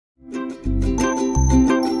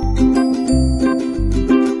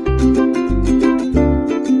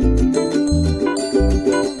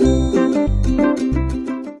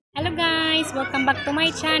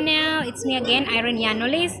my channel. It's me again, Irene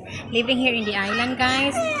Yanolis, living here in the island,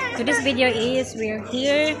 guys. Today's video is we're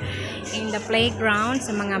here in the playground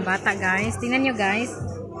sa mga bata, guys. Tingnan nyo, guys.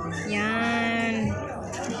 Yan.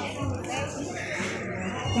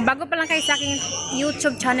 Kung bago pa lang kayo sa aking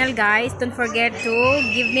YouTube channel, guys, don't forget to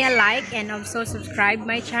give me a like and also subscribe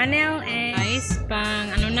my channel. And guys,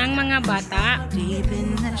 pang ano ng mga bata.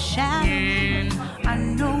 Yan.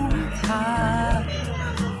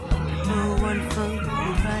 No one for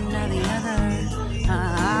one or the other.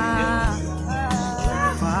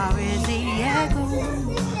 Far is the echo.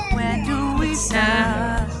 Where do we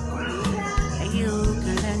start? You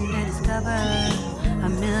can learn to discover a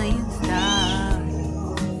million stars.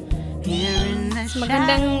 Here in the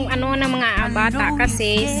Magandang ano ng mga bata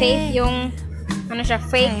kasi safe yung ano siya,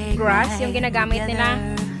 fake grass yung ginagamit nila.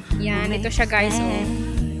 Yan, ito siya, guys. Oh.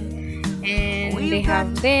 And they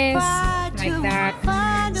have this like that.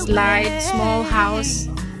 Slide, small house.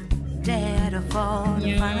 Yan.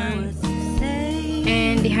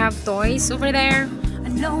 And they have toys over there.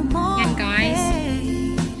 Yan, guys.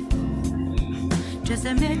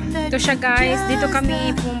 Ito siya, guys. Dito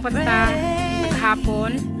kami pumunta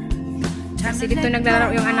maghapon. Kasi dito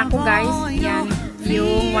naglalaro yung anak ko, guys. Yan.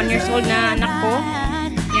 Yung 1 years old na anak ko.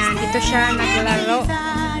 Yan. Dito siya naglalaro.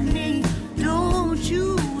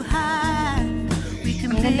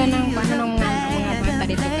 Ang ganda ng paano ng mga bata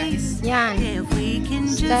dito, guys. Yan.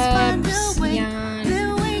 Steps. Yan.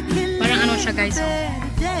 Parang ano siya, guys. Oh.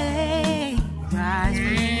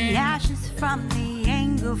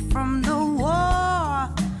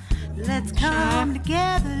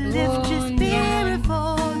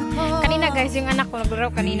 Kanina, guys, yung anak ko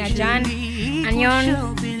naglaro kanina dyan.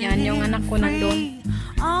 Anyon. Yan, yung anak ko nandun.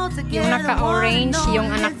 Yung naka-orange,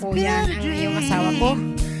 yung anak ko. Yan, yung asawa ko.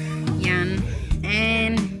 Yan.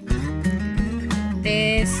 And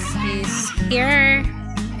this is here.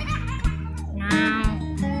 Now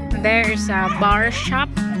there's a bar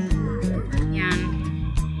shop. Yan.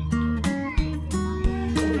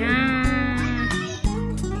 Yan.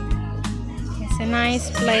 It's a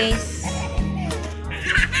nice place.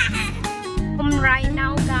 Right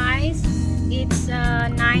now, guys, it's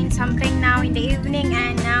 9 something now in the evening,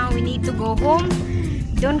 and now we need to go home.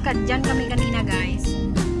 Dyan kami kanina, guys.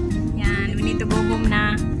 Yan, we need to go home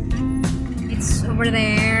na. It's over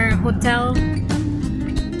there, hotel.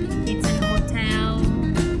 It's a hotel.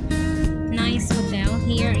 Nice hotel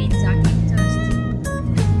here in Zakynthos.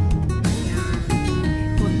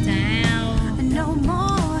 Yan. Hotel. No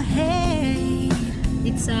more hate.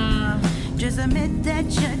 It's a just admit that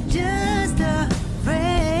you're just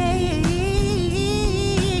afraid.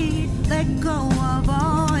 Let go of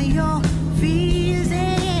all your fears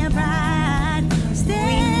and pride.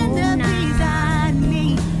 Stand up beside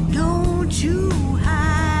me. Don't you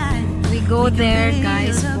hide. We go there,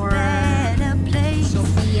 guys, for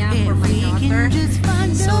Sophia, for my daughter,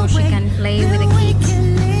 so she can play with the kids.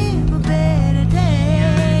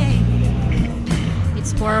 It's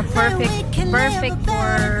for perfect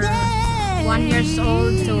for 1 years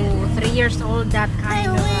old to 3 years old, that kind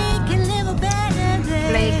of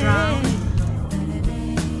playground.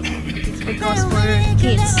 It's because for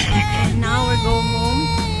kids. And now we go home.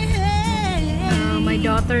 My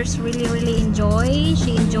daughters really enjoy.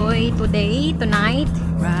 She enjoyed tonight.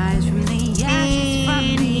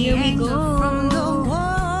 And here we go.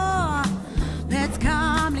 Let's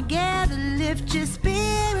come together, lift your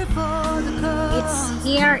spirit for the cause. It's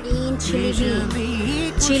here in Chilibi,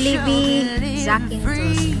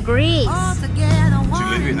 Zakynthos, Greece.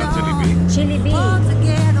 Chilibi, not Chilibi.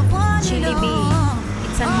 Chilibi.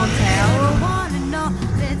 It's a hotel.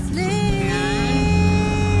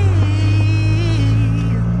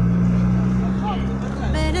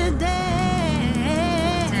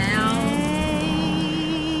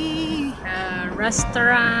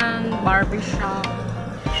 Restaurant, barbershop.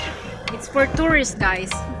 It's for tourists, guys.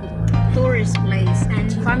 Tourist place and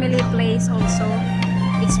family place also.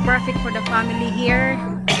 It's perfect for the family here.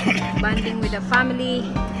 Bonding with the family,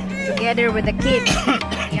 together with the kids.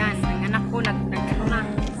 Yan, ang anak ko nagano na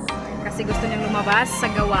kasi gusto niyang lumabas sa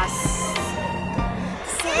gawas.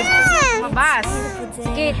 Lumabas.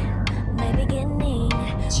 Sige.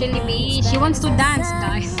 Chilibi. She wants to dance,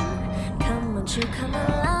 guys.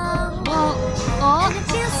 Oh, oh,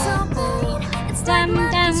 dum,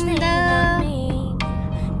 dum, dum.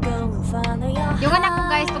 Yung anak ko,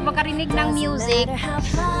 guys, pag makarinig ng music,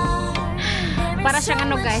 para siyang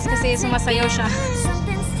ano, guys, kasi sumasayaw siya.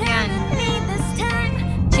 Yan.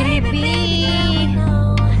 Chilibi.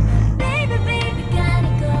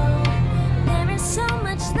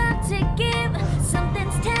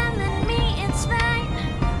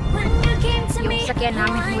 sasakyan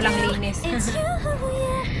namin walang linis.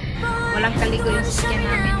 Walang kaligo yung sasakyan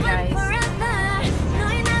namin, guys.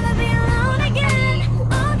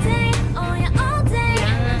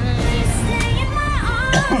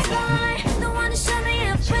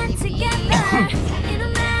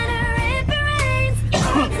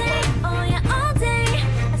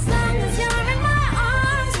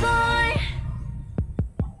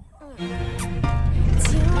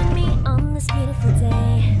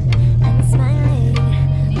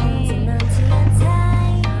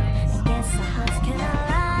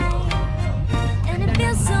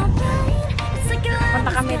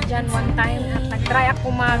 Punta kami dyan one time at nag-try ako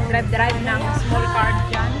mag-drive ng small car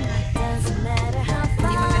dyan.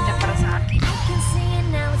 Hindi maganda para sa akin.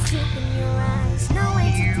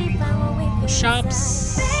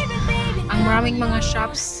 Shops. Ang maraming mga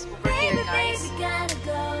shops over here, guys.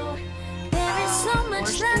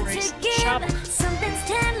 Tourist shop.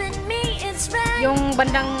 Yung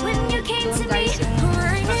bandang doon, guys, yung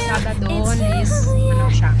kalsada doon is ano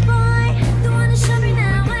siya?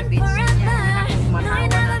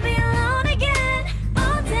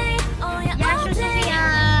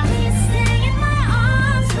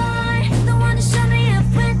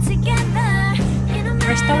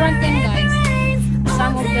 Restaurant yan, guys.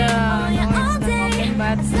 Some of the no, it's not open,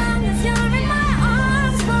 but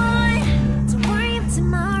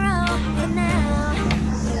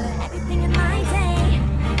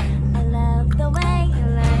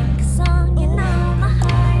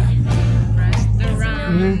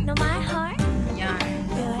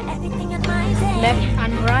left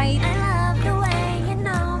and right.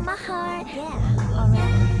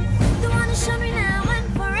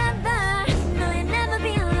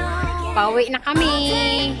 Pauwi na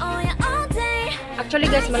kami.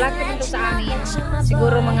 Actually, guys, malapit nito sa amin.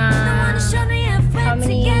 Siguro mga how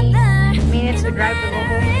many minutes we drive to go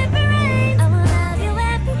home?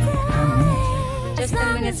 Just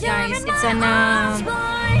 10 minutes, guys. It's an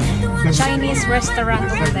Chinese restaurant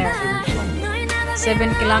over there.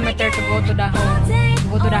 7 kilometers to go to the home.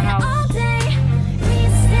 Go to the house.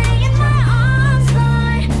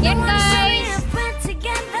 Yan, guys.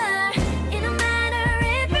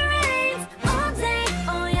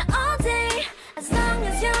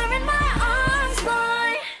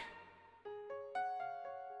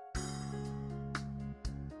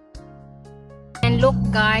 And look,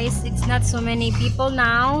 guys, it's not so many people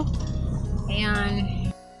now. Ayan.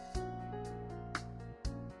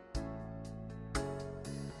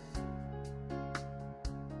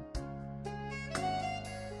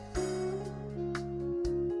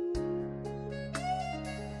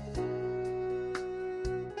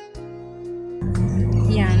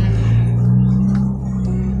 Yan.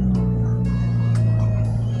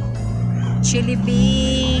 Chili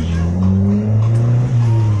bee.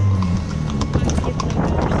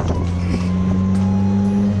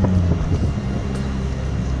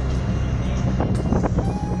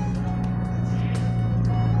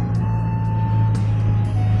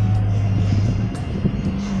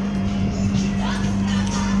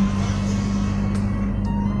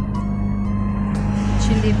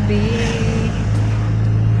 Chili bee.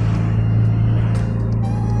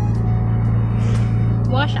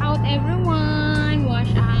 Wash out, everyone.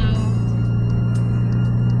 Wash out.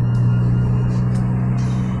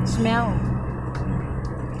 Smell.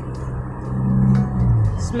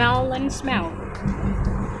 Smell and smell.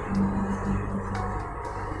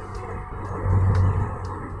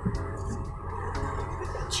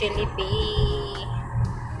 Chili bee.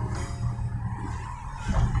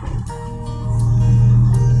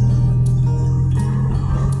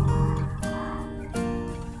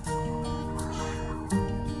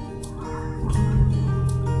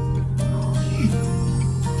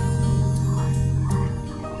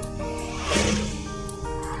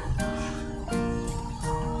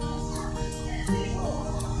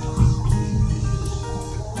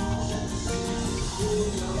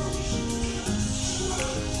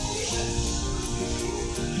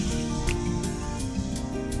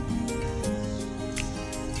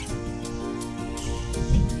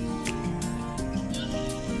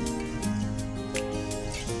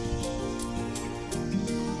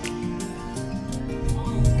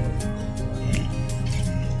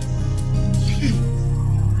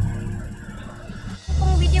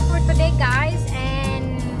 Today, guys,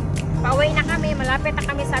 and pauwi na kami, malapit na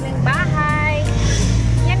kami sa aming bahay.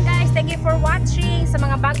 Yan, guys, thank you for watching. Sa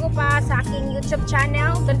mga bago pa sa aking YouTube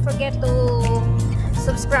channel, don't forget to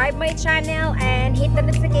subscribe my channel and hit the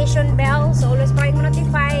notification bell so always pa mo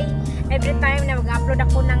notify every time na mag-upload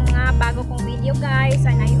ako ng mga bago kong video, guys.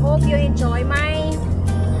 And I hope you enjoy my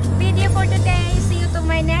video for today. See you to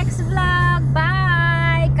my next vlog.